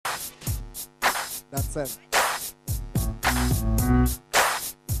Docent.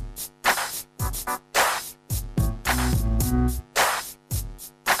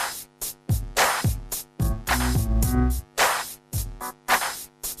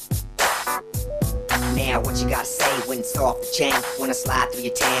 Now what you gotta say when it's off the chain? When I slide through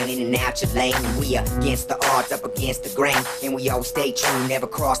your town, in and out your lane, and we against the odds, up against the grain, and we always stay true, never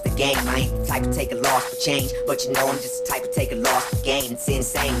cross the game. I ain't the type to take a loss for change, but you know I'm just the type to take a loss for gain. It's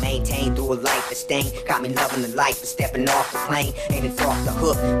insane, maintain through a life that's stained. Got me loving the life for stepping off the plane, and it's off the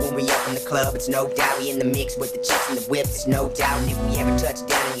hook when we up in the club. It's no doubt we in the mix with the chicks and the whips. It's no doubt, and if we ever touch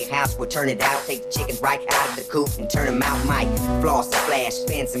down in your house, we'll turn it out. Take the chickens right out of the coop and turn them out. Might floss and flash,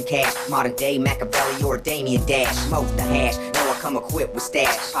 spend some cash. Modern day Machiavelli or Damien Dash. Smoke the hash, know I come equipped with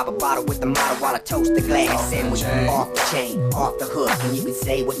stash. Pop a bottle with the motto while I toast the glass. And we off the chain, off the hook. And you can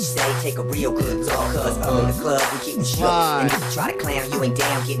say what you say, take a real good look. Cause up in the club, we keep them shook. And if you try to clown, you ain't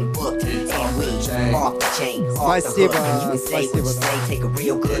down getting booked. And we off the chain, off the hook. And you can say what you say, take a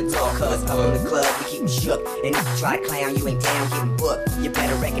real good look. Cause up in the club, we keep them shook. And if you try to clown, you ain't down getting booked. You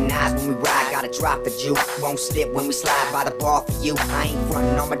better recognize when we ride, gotta drop the juke. Won't slip when we slide by the bar for you. I ain't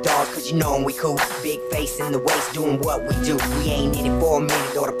frontin' on my dogs cause you know we cool. Big face in the waist doing what we do. We ain't in it for a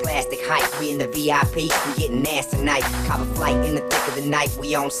minute or the plastic hype. We in the VIP, we getting ass tonight. Cop a flight in the thick of the night.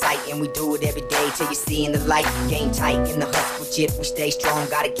 We on site and we do it every day till you see in the light. Game tight in the hustle chip, we stay strong.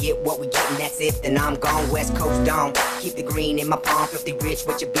 Gotta get what we get and that's it. Then I'm gone, West Coast Dome. Keep the green in my palm, filthy rich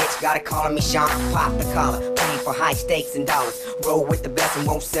with your bitch. Gotta call me Sean, pop the collar. Playing for high stakes and dollars. Roll with the best and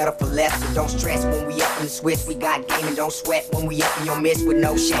won't settle for less. So don't stress when we up in the switch. We got game and don't sweat when we up in your midst with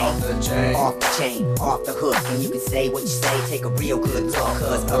no shame. Off the chain, off the hook. And you can say what you say, take a real good look.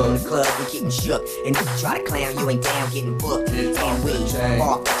 Cause up in the club, we keep them shook. And if you try to clown, you ain't down getting booked. And we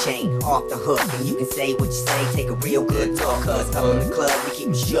off the chain, off the hook. And you can say what you say, take a real good look. Cause up in the club, we keep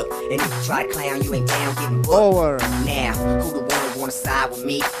them shook. And if you try to clown, you ain't down getting booked. Over. Now, who the one that wanna side with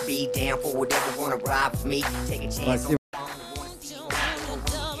me? Be down for whatever wanna ride with me. Take a chance on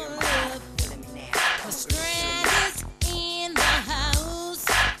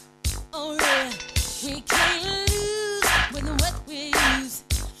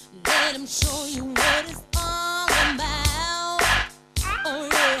show you what it's all about. Oh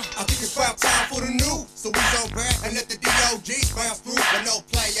yeah. I think it's about time for the new. So we go back and let the DOGs bounce through. But no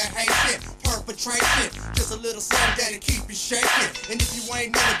player hate perpetration. Just a little something that'll keep you shaking. And if you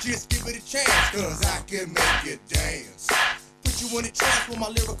ain't know it, just give it a chance. Cause I can make you dance. Put you in a trance with my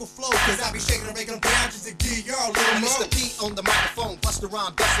lyrical flow. Cause I be shaking and breaking them down just to give y'all a little more. Mr. P on the microphone. Bust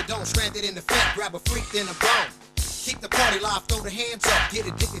around, bust a dome. Stranded in the fence, grab a freak, then a bone. Keep the party live, throw the hands up, get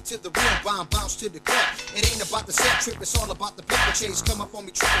addicted to the real bomb, bounce to the cut. It ain't about the set trip, it's all about the paper chase. Come up on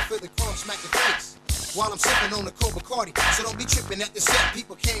me tripping for the chrome, smack your face. While I'm sipping on the Cobra Cardi, so don't be tripping at the set.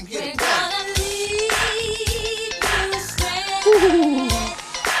 People came here to party. We're gonna leave you stranded,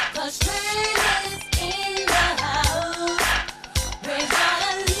 'cause stranded in the house. We're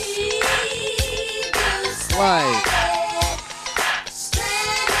gonna leave you stranded. Why?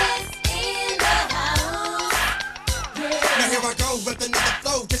 With another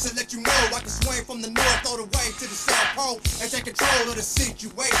flow, just to let you know I can swing from the north all the way to the south pole and take control of the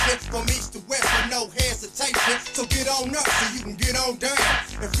situation from east to west with no hesitation. So get on up so you can get on down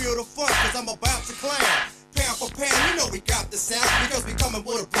and feel the fun, cause I'm about to clown. Pound for pound, you know we got the sound because we coming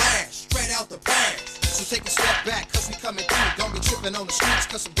with a blast straight out the past. So take a step back, cause we coming through. Don't be tripping on the streets,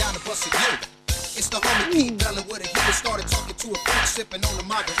 cause I'm down to bust a you. It's the homie Pete Bella with a heater. Started talking to a freak, sipping on the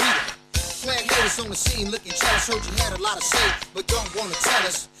margarita. Flag haters on the scene looking jealous. Heard you had a lot to say, but don't wanna tell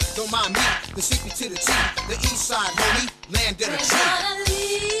us. Don't mind me, the secret to the T. The east side, homie, land of the tree. We're gonna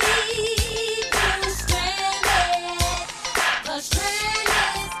leave you stranded, 'cause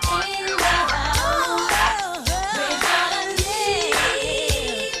stranded in the house. We're gonna leave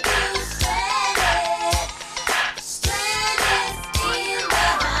you stranded, stranded in the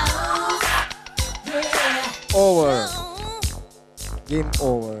house. Yeah. Over. Game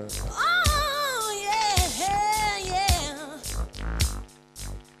over.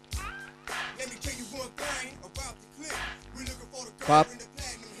 Pop.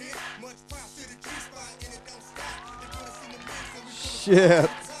 Shit.